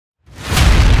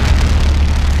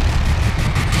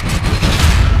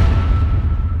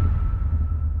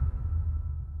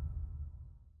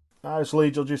It's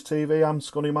Lee Judges TV. I'm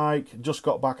Scunny Mike. Just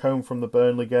got back home from the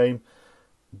Burnley game.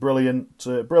 Brilliant,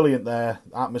 brilliant there.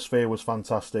 Atmosphere was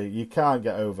fantastic. You can't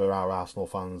get over our Arsenal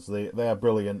fans. They are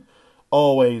brilliant.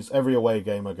 Always, every away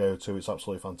game I go to, it's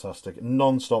absolutely fantastic.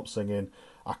 Non-stop singing.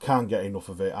 I can't get enough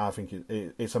of it. I think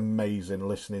it's amazing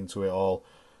listening to it all.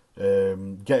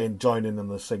 Joining in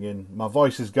the singing. My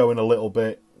voice is going a little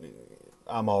bit.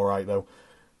 I'm all right though.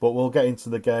 But we'll get into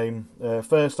the game.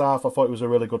 First half, I thought it was a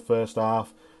really good first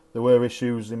half. There were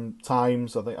issues in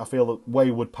times. I feel that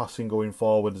wayward passing going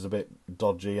forward is a bit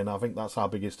dodgy, and I think that's our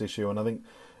biggest issue. And I think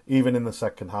even in the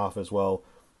second half as well,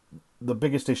 the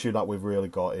biggest issue that we've really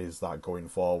got is that going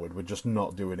forward, we're just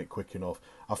not doing it quick enough.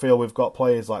 I feel we've got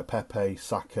players like Pepe,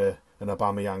 Saka, and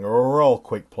Aubameyang who are all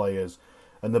quick players,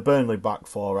 and the Burnley back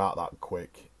four aren't that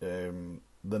quick. They're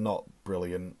not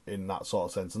brilliant in that sort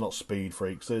of sense. They're not speed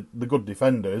freaks. They're good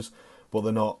defenders, but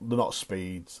they're not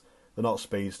speeds. They're not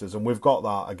speedsters, and we've got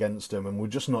that against them, and we're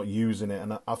just not using it.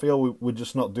 And I feel we're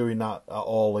just not doing that at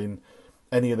all in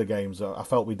any of the games. I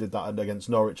felt we did that against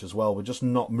Norwich as well. We're just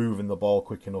not moving the ball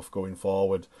quick enough going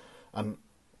forward, and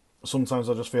sometimes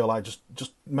I just feel like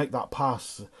just make that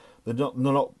pass. They're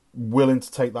not willing to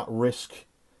take that risk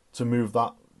to move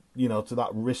that, to that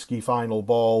risky final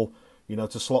ball,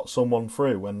 to slot someone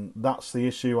through, and that's the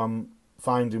issue I'm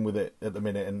finding with it at the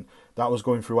minute, and that was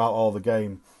going throughout all the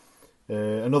game.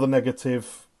 Another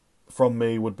negative from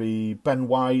me would be Ben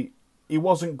White. He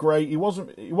wasn't great. He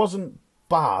wasn't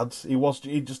bad.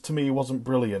 To me, he wasn't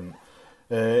brilliant.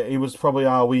 He was probably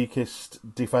our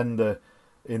weakest defender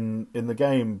in the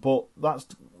game, but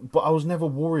I was never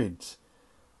worried.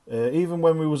 Even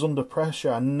when we was under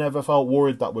pressure, I never felt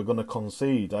worried that we're going to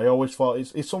concede. I always thought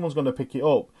if someone's going to pick it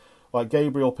up, like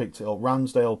Gabriel picked it up,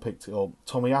 Ramsdale picked it up,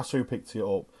 Tomiyasu picked it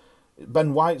up,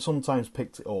 Ben White sometimes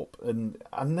picked it up, and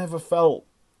I never felt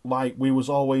like we was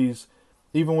always,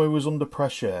 even when we was under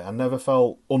pressure, I never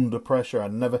felt under pressure. I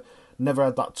never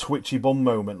had that twitchy bum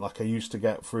moment like I used to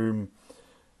get from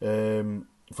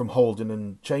Holding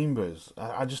and Chambers.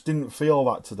 I just didn't feel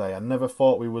that today. I never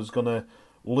thought we was gonna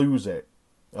lose it,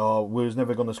 or we was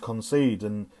never gonna concede.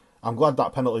 And I'm glad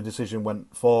that penalty decision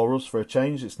went for us for a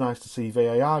change. It's nice to see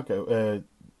VAR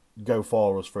go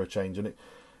for us for a change, and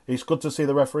it's good to see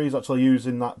the referees actually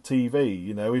using that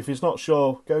TV. If he's not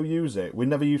sure, go use it. We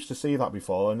never used to see that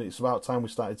before, and it's about time we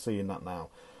started seeing that now.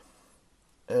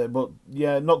 But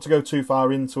yeah, not to go too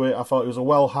far into it, I thought it was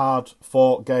a hard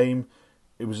fought game.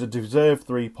 It was a deserved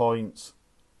 3 points.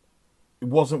 It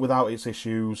wasn't without its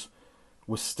issues.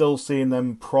 We're still seeing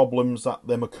them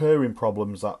occurring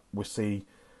problems that we see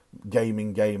game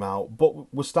in, game out,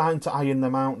 but we're starting to iron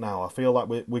them out now. I feel like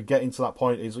we're getting to that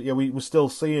point. We're still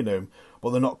seeing them,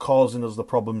 but they're not causing us the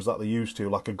problems that they used to,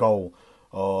 like a goal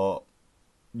or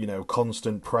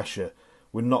constant pressure.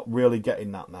 We're not really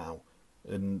getting that now,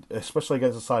 and especially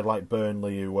against a side like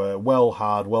Burnley, who were well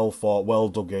fought, well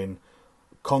dug in,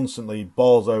 constantly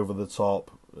balls over the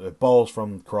top, balls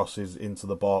from crosses into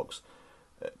the box.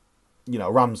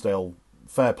 Ramsdale,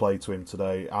 fair play to him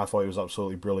today. I thought he was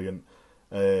absolutely brilliant.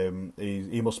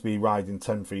 He must be riding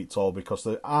 10 feet tall, because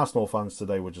the Arsenal fans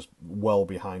today were just well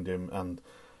behind him and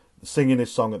singing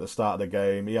his song at the start of the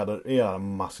game. He had a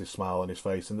massive smile on his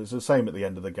face, and it's the same at the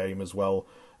end of the game as well.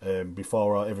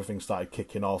 Before everything started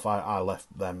kicking off, I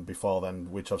left them before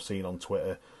then, which I've seen on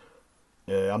Twitter.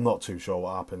 I'm not too sure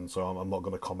what happened, so I'm not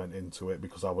going to comment into it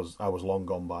because I was long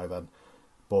gone by then.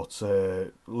 But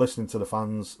listening to the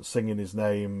fans singing his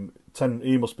name,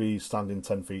 he must be standing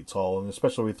 10 feet tall, and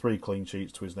especially with 3 clean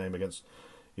sheets to his name against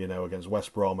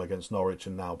West Brom, against Norwich,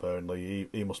 and now Burnley.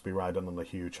 He must be riding on a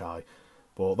huge high.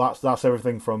 But that's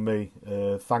everything from me.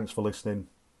 Thanks for listening.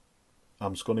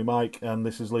 I'm Scunny Mike, and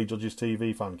this is Lee Judges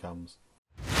TV Fan Cams.